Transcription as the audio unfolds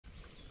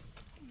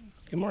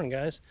Good morning,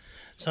 guys.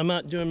 So I'm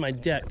out doing my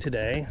deck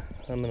today.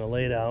 I'm gonna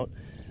lay it out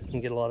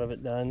and get a lot of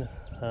it done.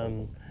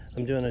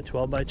 I'm doing a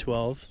 12 by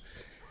 12,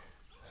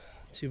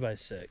 2 by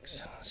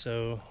 6.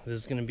 So this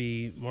is gonna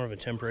be more of a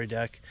temporary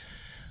deck.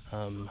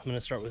 I'm gonna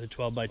start with a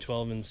 12 by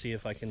 12 and see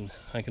if I can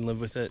live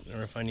with it,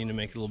 or if I need to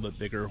make it a little bit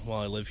bigger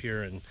while I live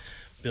here and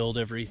build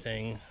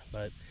everything.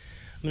 But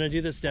I'm gonna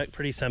do this deck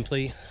pretty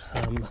simply.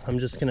 I'm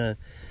just gonna,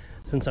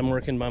 since I'm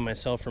working by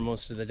myself for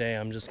most of the day,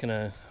 I'm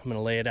gonna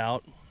lay it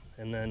out,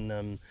 and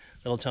then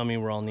that'll tell me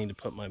where I'll need to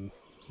put my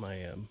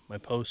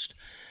post.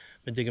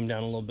 I'm gonna dig them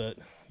down a little bit,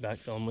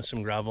 backfill them with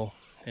some gravel,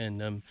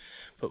 and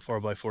put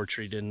 4x4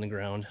 treated in the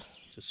ground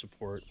to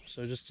support.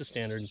 So just a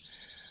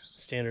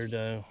standard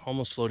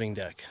almost floating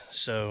deck.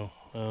 So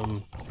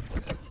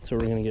that's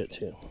what we're gonna get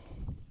to.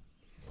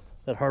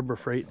 That Harbor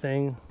Freight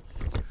thing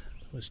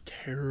was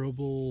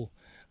terrible.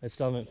 I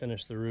still haven't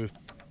finished the roof.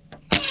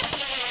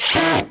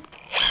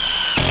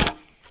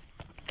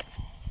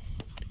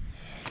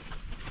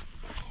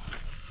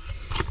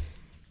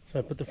 So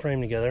I put the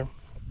frame together.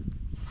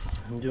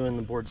 I'm doing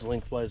the boards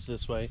lengthwise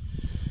this way,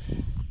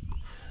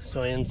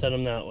 so I inset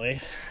them that way,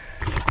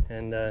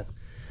 and I'm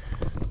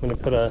going to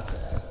put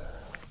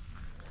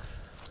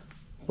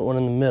one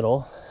in the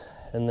middle,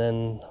 and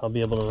then I'll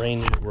be able to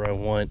arrange it where I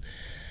want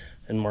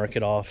and mark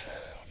it off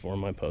for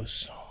my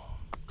posts.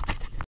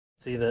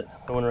 See that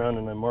I went around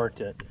and I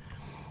marked it,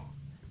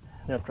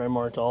 and after I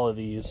marked all of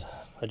these,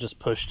 I just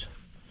pushed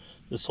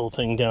this whole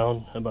thing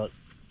down about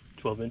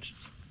 12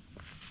 inches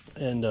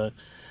and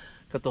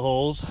cut the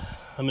holes.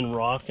 I'm in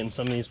rock in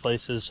some of these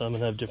places, so I'm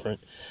gonna have different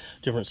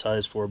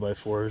size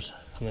 4x4s,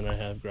 and then I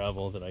have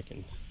gravel that I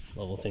can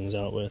level things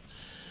out with.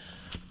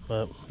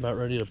 But about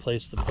ready to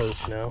place the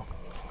post now.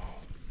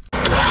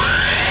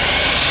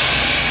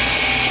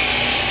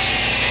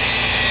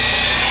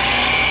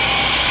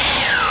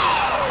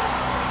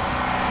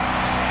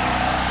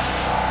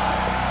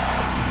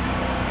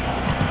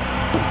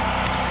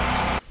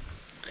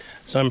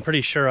 So I'm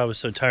pretty sure I was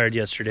so tired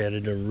yesterday I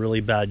did a really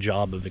bad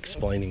job of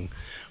explaining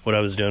what I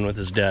was doing with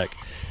this deck.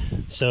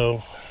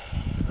 So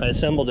I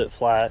assembled it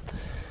flat,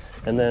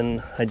 and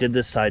then I did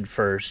this side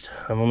first.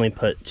 I've only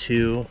put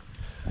two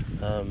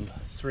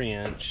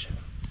 3-inch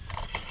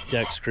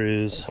deck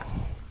screws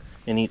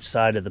in each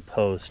side of the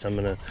post. I'm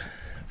gonna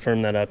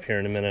firm that up here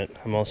in a minute.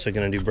 I'm also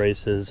gonna do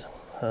braces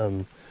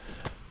through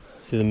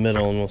the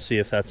middle, and we'll see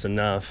if that's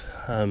enough.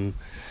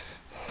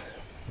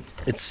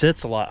 It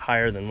sits a lot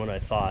higher than what I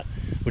thought,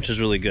 which is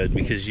really good,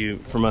 because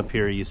from up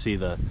here you see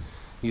the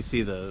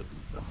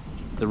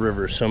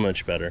river so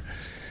much better.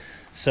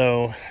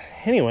 So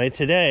anyway,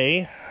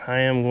 today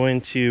I am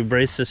going to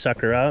brace this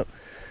sucker up.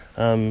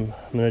 I'm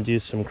going to do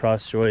some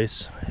cross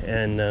joists,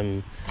 and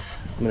I'm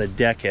going to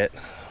deck it,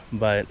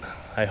 but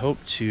I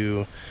hope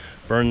to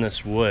burn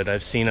this wood.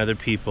 I've seen other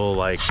people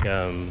like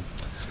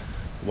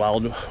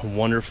Wild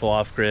Wonderful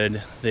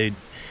Off-Grid. They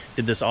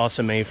did this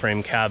awesome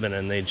A-frame cabin,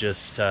 and they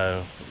just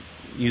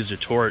used a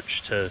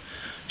torch to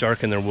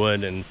darken their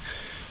wood and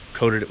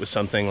coated it with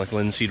something like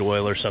linseed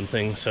oil or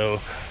something.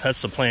 So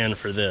that's the plan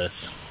for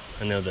this.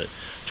 I know that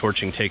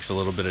torching takes a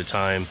little bit of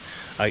time.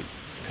 I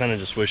kind of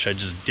just wish I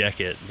just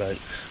deck it, but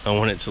I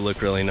want it to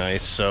look really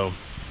nice. So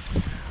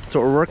that's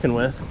what we're working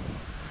with.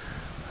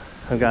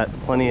 I've got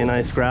plenty of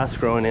nice grass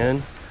growing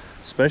in,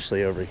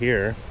 especially over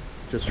here,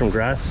 just from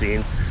grass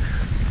seed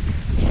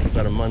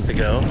about a month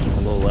ago,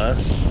 a little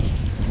less.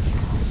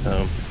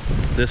 So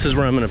this is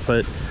where I'm going to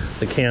put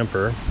the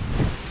camper,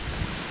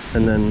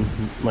 and then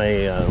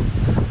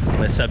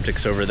my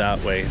septic's over that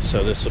way,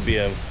 so this will be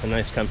a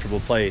nice comfortable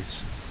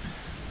place.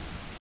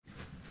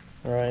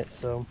 All right,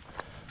 so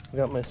I've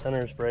got my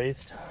centers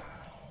braced.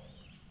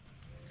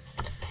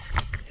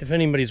 If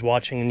anybody's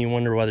watching and you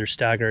wonder why they're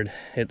staggered,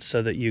 it's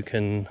so that you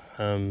can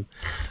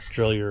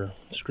drill your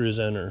screws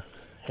in or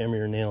hammer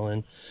your nail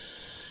in,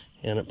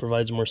 and it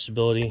provides more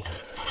stability.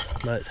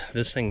 But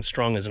this thing's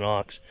strong as an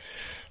ox.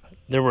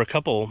 There were a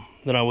couple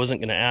that I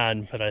wasn't going to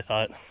add, but I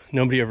thought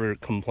nobody ever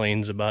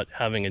complains about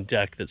having a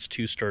deck that's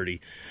too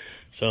sturdy.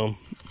 So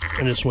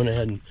I just went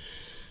ahead and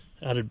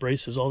added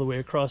braces all the way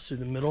across through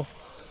the middle.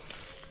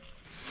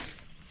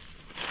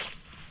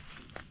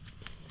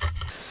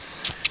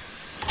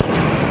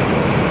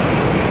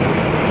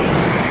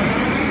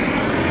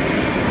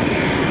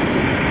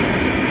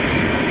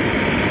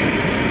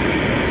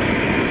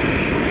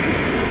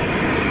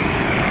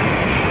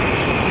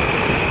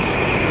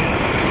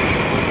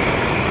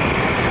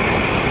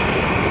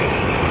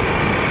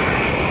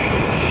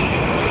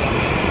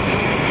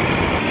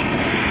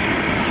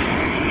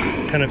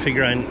 Kind of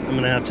figure I'm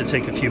gonna have to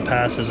take a few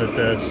passes at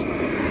this.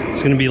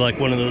 It's gonna be like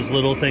one of those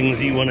little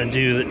things you want to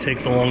do that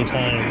takes a long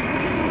time,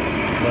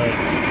 but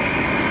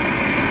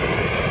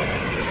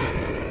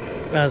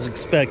as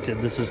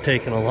expected, this has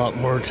taken a lot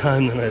more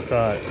time than I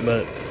thought,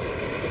 but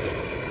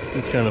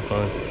it's kind of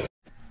fun.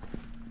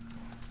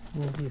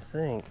 What do you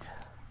think?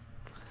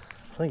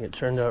 I think it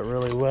turned out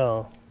really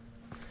well.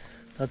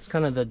 That's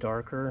kind of the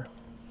darker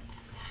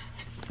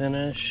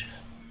finish.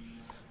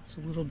 It's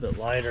a little bit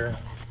lighter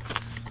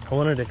I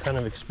wanted to kind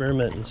of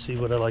experiment and see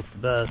what I like the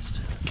best.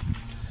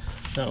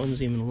 That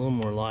one's even a little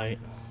more light.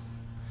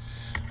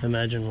 I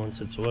imagine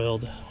once it's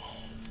oiled,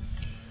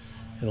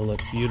 it'll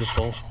look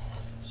beautiful.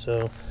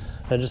 So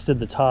I just did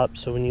the top,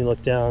 so when you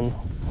look down,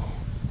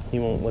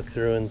 you won't look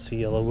through and see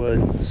yellow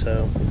wood.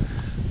 So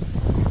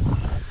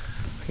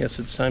I guess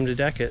it's time to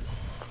deck it.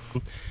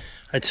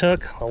 I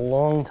took a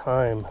long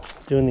time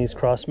doing these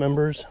cross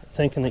members,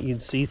 thinking that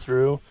you'd see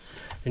through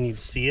and you'd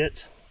see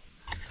it,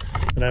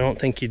 but I don't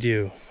think you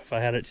do. If I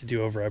had it to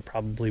do over, I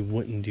probably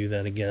wouldn't do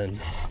that again.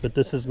 But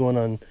this is going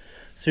on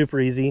super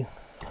easy.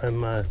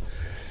 I'm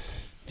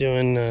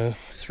doing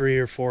 3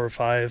 or 4 or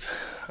 5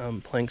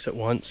 planks at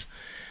once,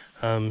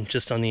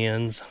 just on the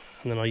ends,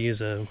 and then I'll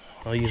use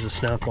a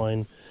snap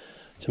line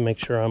to make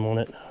sure I'm on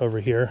it over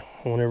here.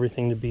 I want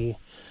everything to be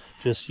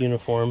just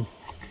uniform.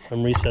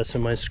 I'm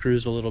recessing my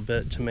screws a little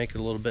bit to make it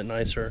a little bit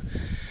nicer.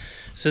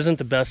 This isn't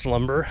the best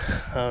lumber.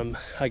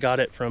 I got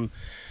it from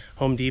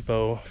Home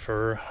Depot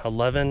for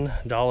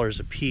 $11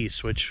 a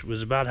piece, which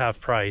was about half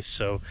price,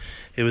 so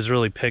it was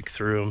really picked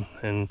through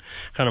and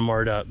kind of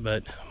marred up,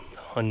 but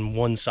on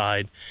one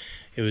side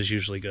it was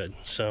usually good.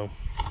 So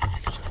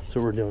that's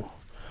what we're doing,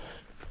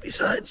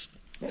 besides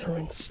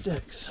throwing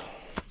sticks.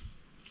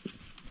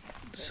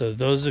 So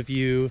those of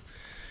you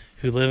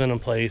who live in a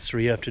place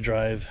where you have to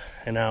drive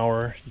an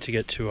hour to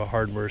get to a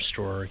hardware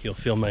store, you'll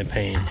feel my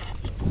pain.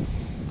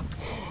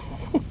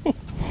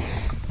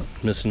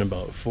 Missing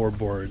about 4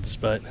 boards,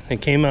 but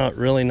it came out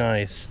really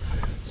nice,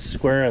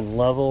 square and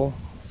level,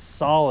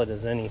 solid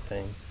as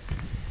anything.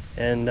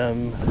 And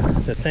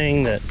the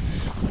thing that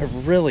I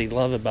really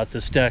love about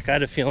this deck, I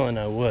had a feeling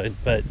I would,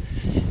 but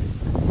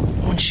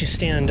once you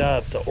stand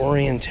up, the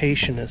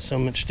orientation is so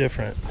much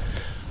different.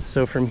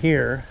 So from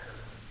here,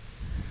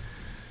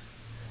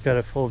 got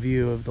a full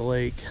view of the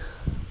lake.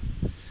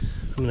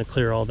 I'm gonna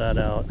clear all that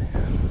out,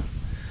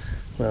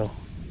 well,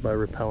 by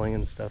rappelling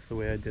and stuff the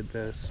way I did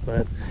this.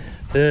 But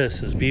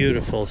this is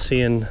beautiful.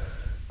 Seeing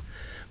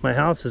my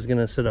house is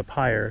gonna sit up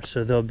higher,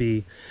 so there'll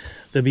be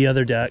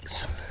other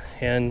decks,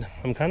 and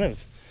I'm kind of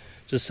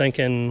just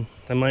thinking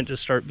I might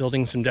just start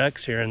building some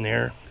decks here and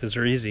there because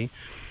they're easy.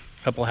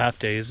 A couple half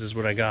days is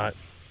what I got,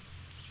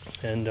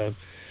 and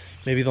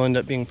maybe they'll end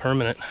up being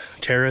permanent,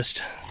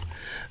 terraced.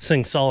 This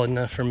thing's solid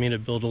enough for me to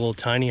build a little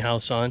tiny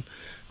house on,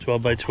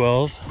 12 by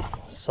 12,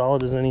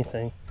 solid as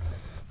anything.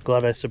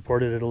 Glad I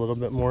supported it a little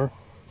bit more.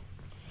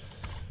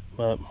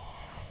 But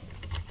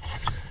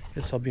I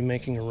guess I'll be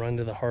making a run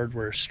to the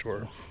hardware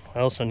store. I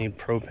also need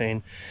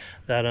propane.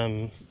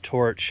 That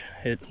torch,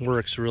 it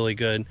works really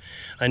good.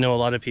 I know a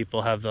lot of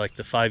people have like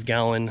the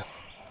 5-gallon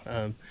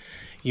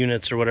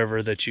units or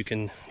whatever that you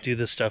can do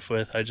this stuff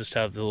with. I just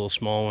have the little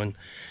small one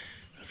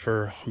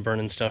for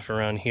burning stuff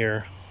around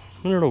here,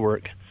 and it'll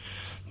work.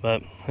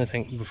 But I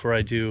think before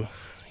I do,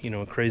 you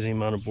know, a crazy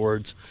amount of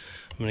boards,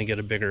 I'm gonna get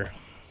a bigger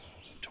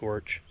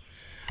torch.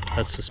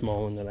 That's the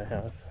small one that I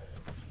have,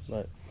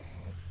 but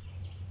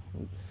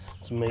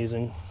it's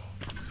amazing.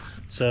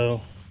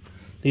 So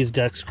these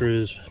deck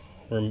screws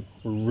were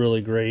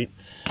really great,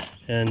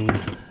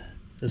 and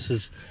this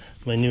is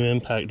my new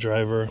impact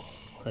driver.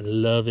 I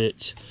love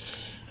it.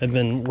 I've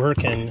been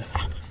working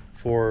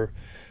for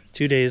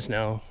 2 days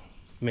now,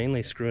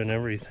 mainly screwing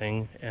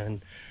everything,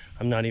 and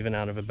I'm not even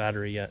out of a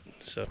battery yet.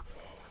 So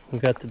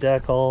we've got the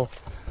deck all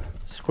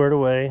squared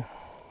away,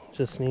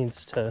 just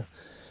needs to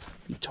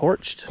be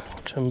torched,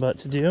 which I'm about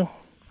to do.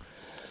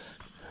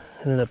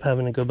 Ended up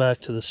having to go back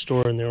to the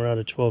store, and they were out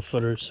of 12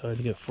 footers, so I had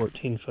to get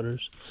 14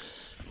 footers.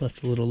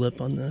 Left a little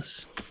lip on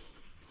this,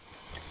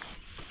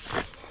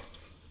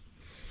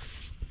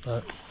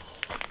 but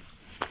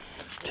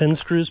 10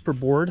 screws per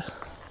board.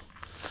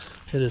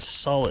 It is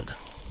solid.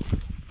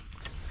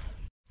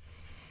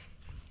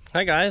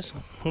 Hi guys,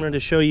 I wanted to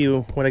show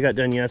you what I got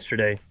done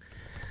yesterday.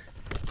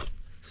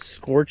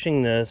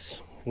 Scorching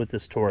this with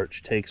this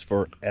torch takes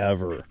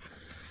forever.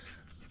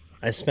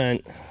 I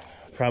spent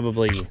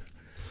probably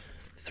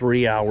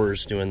 3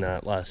 hours doing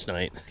that last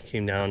night.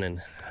 Came down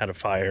and had a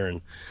fire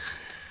and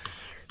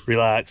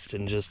relaxed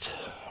and just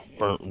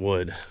burnt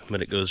wood,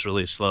 but it goes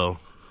really slow.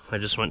 I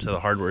just went to the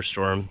hardware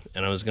store,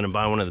 and I was going to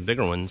buy one of the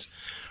bigger ones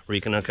where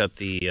you can hook up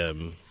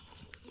the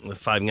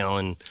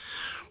 5-gallon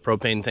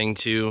propane thing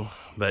too,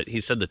 but he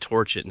said the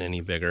torch isn't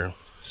any bigger,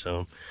 so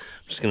I'm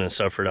just going to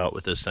suffer it out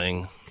with this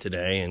thing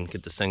today and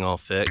get this thing all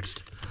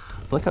fixed.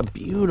 Look how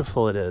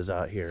beautiful it is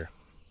out here.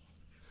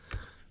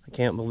 I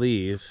can't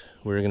believe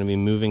we're going to be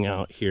moving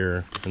out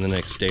here in the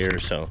next day or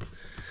so.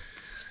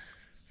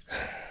 It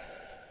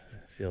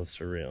feels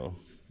surreal,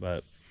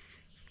 but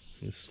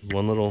just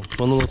one little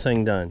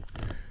thing done.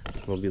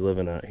 We'll be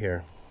living out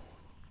here.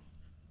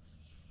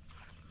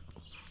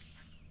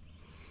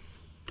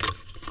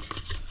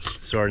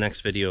 So our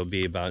next video will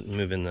be about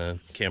moving the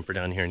camper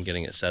down here and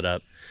getting it set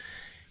up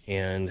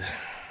and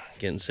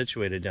getting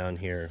situated down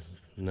here,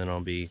 and then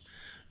I'll be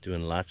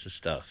doing lots of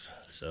stuff.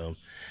 So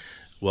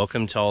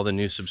welcome to all the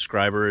new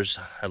subscribers.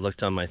 I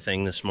looked on my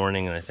thing this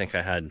morning, and I think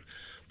I had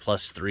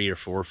plus 300 or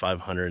 400 or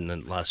 500 in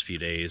the last few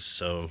days,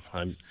 so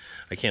I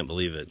can't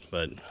believe it,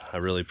 but I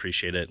really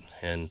appreciate it,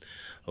 and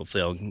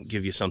hopefully I'll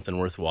give you something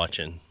worth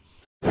watching.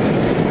 I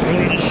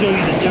wanted to show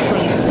you the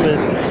difference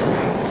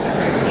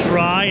with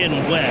dry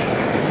and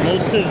wet.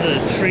 Most of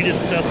the treated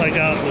stuff I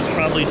got was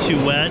probably too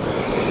wet.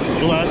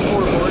 The last 4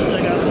 boards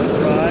I got was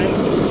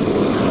dry.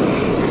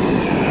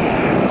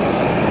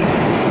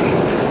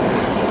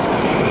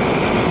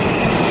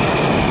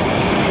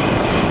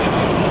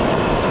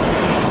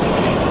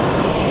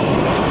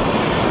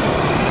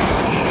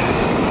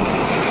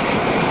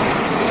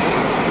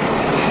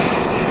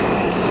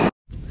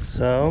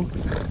 So,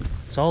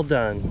 it's all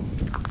done.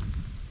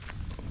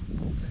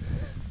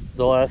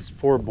 The last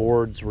 4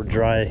 boards were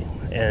dry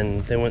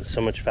and they went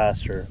so much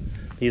faster.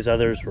 These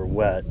others were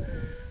wet.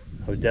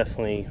 I would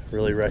definitely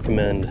really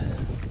recommend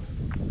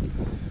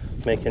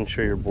making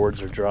sure your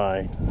boards are dry,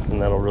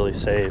 and that'll really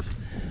save.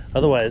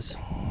 Otherwise,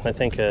 I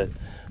think a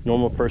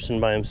normal person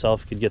by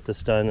himself could get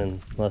this done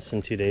in less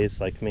than 2 days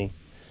like me.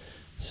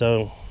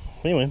 So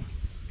anyway,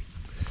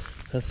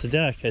 that's the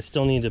deck. I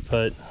still need to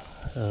put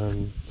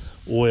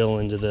oil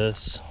into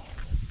this,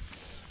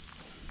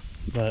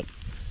 but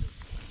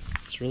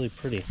it's really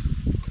pretty.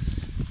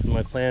 And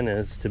my plan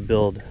is to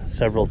build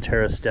several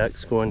terrace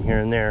decks going here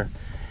and there,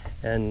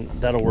 and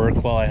that'll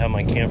work while I have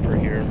my camper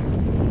here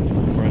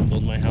before I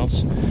build my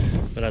house.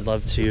 But I'd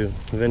love to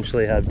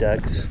eventually have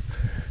decks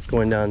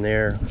going down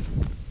there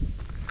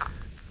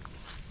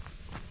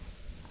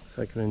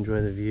so I can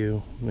enjoy the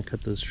view. I'm gonna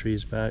cut those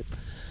trees back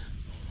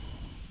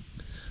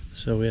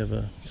so we have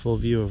a full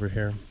view over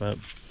here, but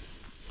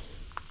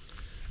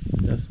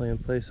it's definitely a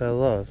place I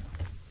love.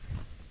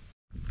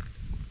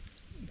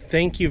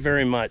 Thank you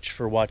very much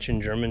for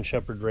watching German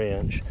Shepherd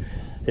Ranch.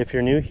 If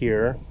you're new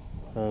here,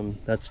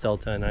 that's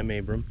Delta and I'm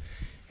Abram,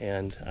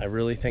 and I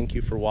really thank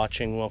you for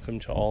watching. Welcome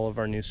to all of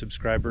our new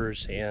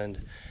subscribers,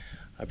 and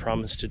I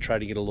promise to try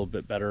to get a little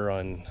bit better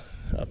on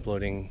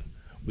uploading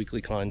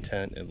weekly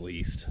content at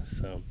least,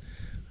 so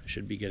I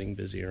should be getting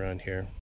busy around here.